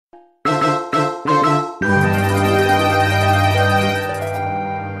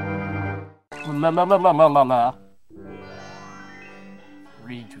La la la la la la la.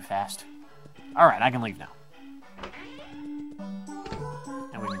 Reading too fast. Alright, I can leave now.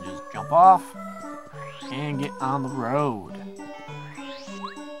 And we can just jump off and get on the road.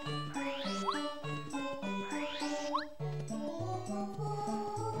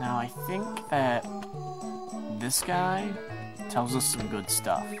 Now I think that this guy tells us some good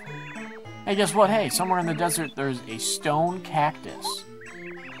stuff. Hey, guess what? Hey, somewhere in the desert there's a stone cactus.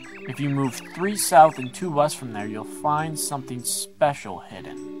 If you move 3 south and 2 west from there, you'll find something special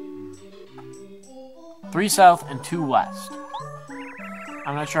hidden. 3 south and 2 west.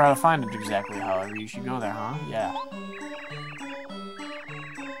 I'm not sure how to find it exactly, however. You should go there, huh? Yeah.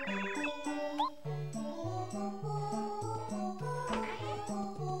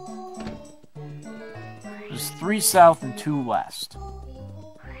 There's 3 south and 2 west.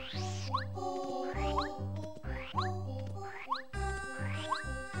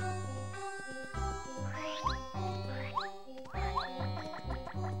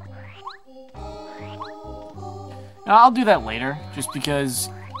 Now, I'll do that later, just because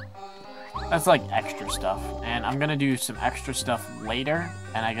that's like extra stuff. And I'm gonna do some extra stuff later,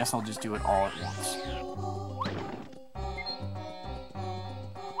 and I guess I'll just do it all at once.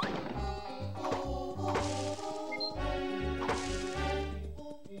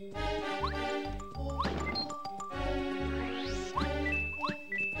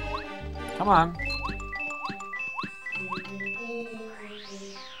 Come on.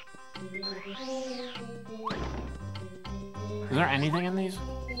 Is there anything in these?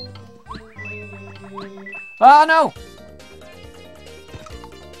 Ah, no!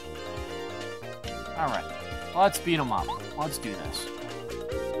 Alright. Let's beat them up. Let's do this.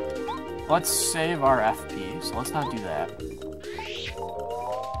 Let's save our FP, so let's not do that.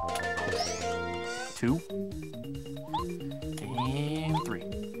 2. And 3.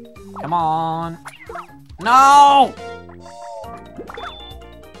 Come on. No!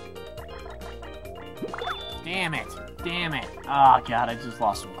 Damn it. Damn it. Oh, God, I just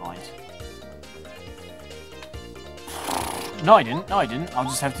lost some coins. No, I didn't. No, I didn't. I'll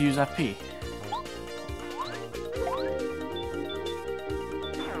just have to use FP.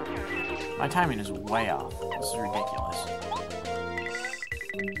 My timing is way off. This is ridiculous.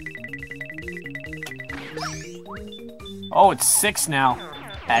 Oh, it's 6 now.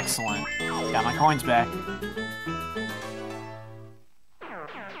 Excellent. Got my coins back.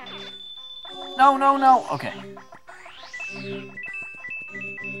 No, no, no. Okay.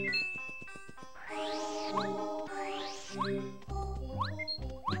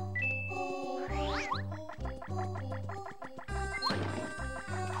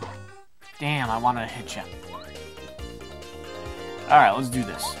 Damn, I wanted to hit you. Alright, let's do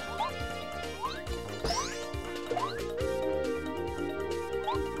this.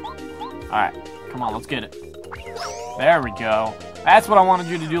 Alright, come on, let's get it. There we go. That's what I wanted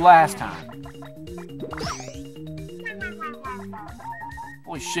you to do last time.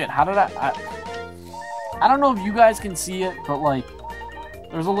 Holy shit, how did I don't know if you guys can see it, but like,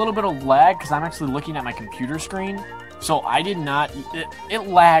 there's a little bit of lag because I'm actually looking at my computer screen. So I did not, it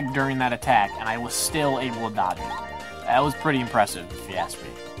lagged during that attack, and I was still able to dodge it. That was pretty impressive, if you ask me.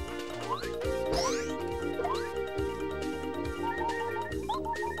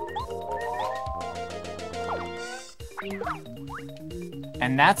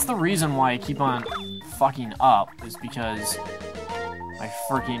 And that's the reason why I keep on fucking up, is because my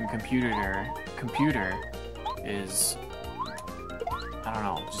freaking computer is, I don't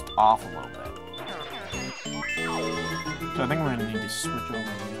know, just off a little bit. So I think we're gonna need to switch over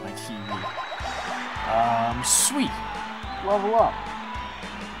and use my TV. Sweet! Level up.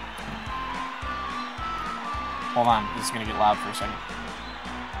 Hold on, this is gonna get loud for a second.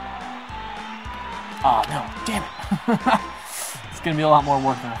 Oh, no, damn it. It's gonna be a lot more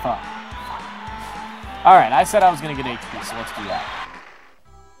work than I thought. Alright, I said I was gonna get HP, so let's do that.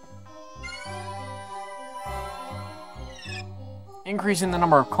 Increasing the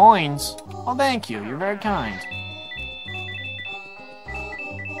number of coins? Oh, thank you, you're very kind.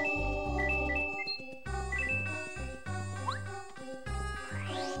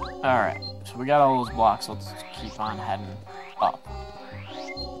 Alright, so we got all those blocks, let's keep on heading up.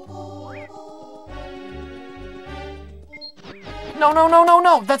 No, no, no, no,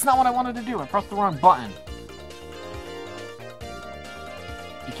 no! That's not what I wanted to do, I pressed the wrong button.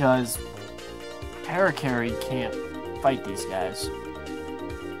 Because Parakarry can't fight these guys.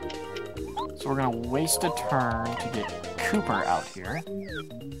 So we're gonna waste a turn to get Cooper out here.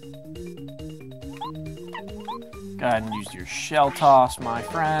 Go ahead and use your shell toss, my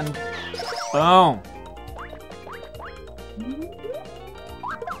friend. Boom.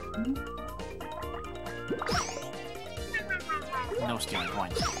 No stealing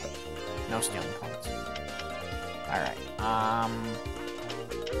points. No stealing points. Alright,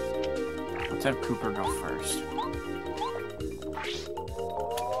 let's have Cooper go first.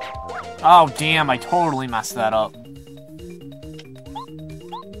 Oh, damn, I totally messed that up.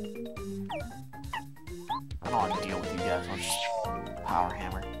 I don't want to deal with you guys. Let's just power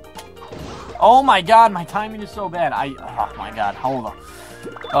hammer. Oh my god, my timing is so bad. Oh my god, hold on.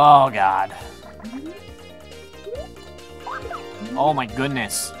 Oh god. Oh my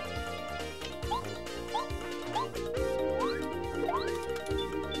goodness.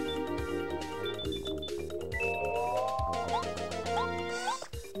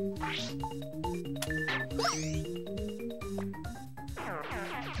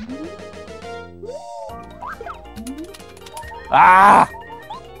 Ah!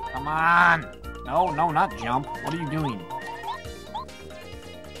 Come on! No, no, not jump. What are you doing?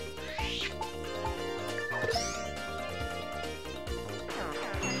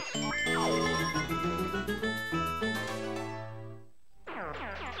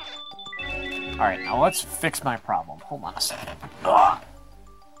 Alright, now let's fix my problem. Hold on a second. Ugh.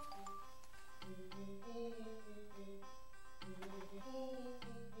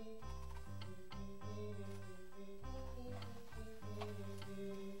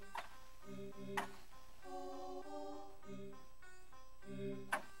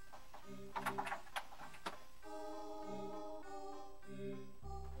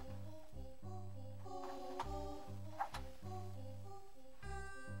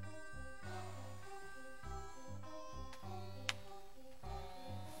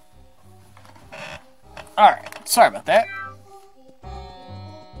 Alright, sorry about that.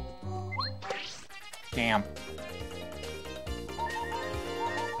 Damn.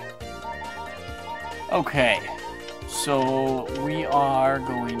 Okay, so we are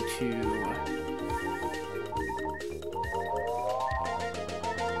going to...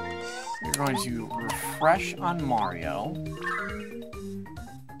 We're going to refresh on Mario.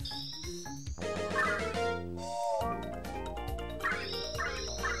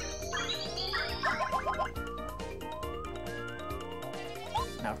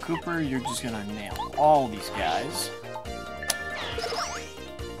 Now, Cooper, you're just gonna nail all these guys.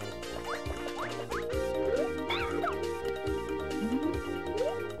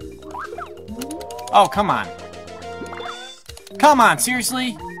 Oh, come on. Come on,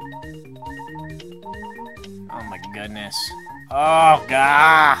 seriously? Oh my goodness. Oh,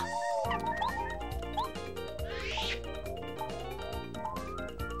 God.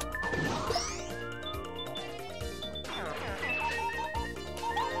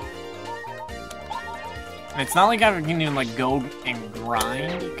 It's not like I can even, like, go and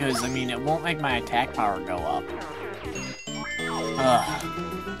grind, because, I mean, it won't make my attack power go up. Ugh.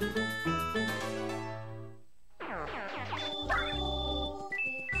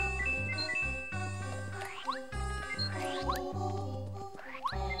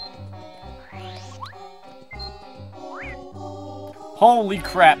 Holy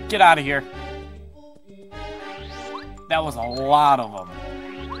crap, get out of here. That was a lot of them.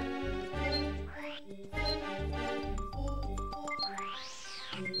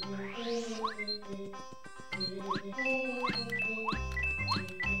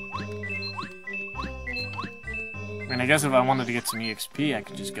 I mean, I guess if I wanted to get some EXP, I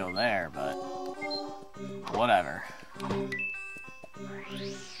could just go there, but whatever.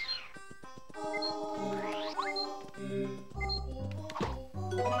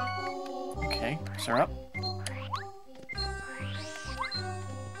 Okay, syrup.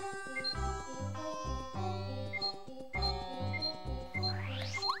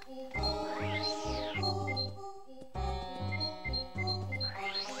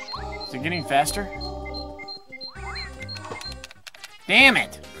 Is it getting faster? Damn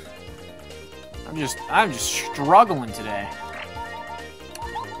it! I'm just struggling today.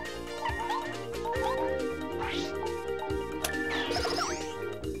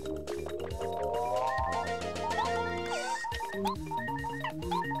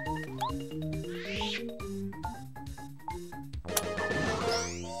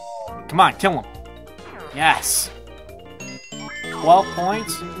 Come on, kill him. Yes. 12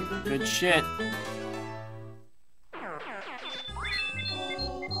 points. Good shit.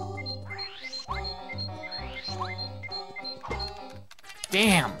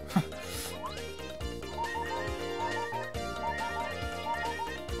 Damn.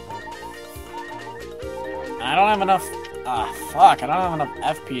 I don't have enough. Ah, fuck. I don't have enough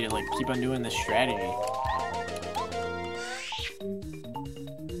FP to, like, keep on doing this strategy.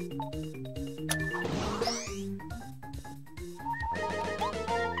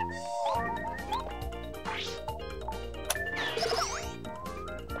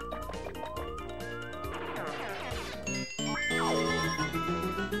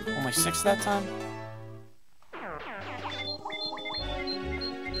 only 6 that time?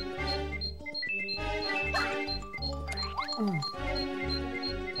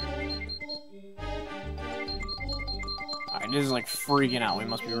 Alright, this is like freaking out. We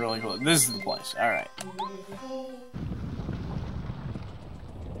must be really close. This is the place. Alright.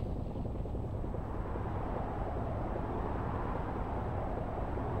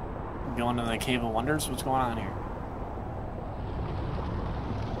 Going to the Cave of Wonders? What's going on here?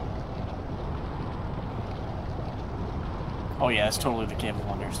 Oh yeah, it's totally the Cave of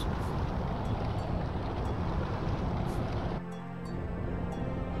Wonders.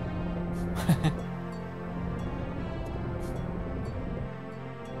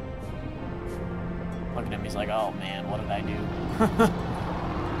 Look at him, he's like, oh man, what did I do?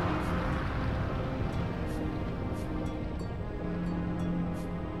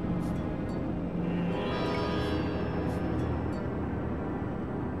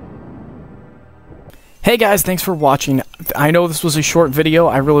 Hey guys, thanks for watching. I know this was a short video.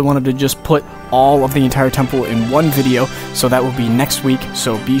 I really wanted to just put all of the entire temple in one video, so that will be next week,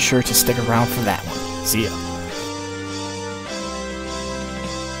 so be sure to stick around for that one. See ya.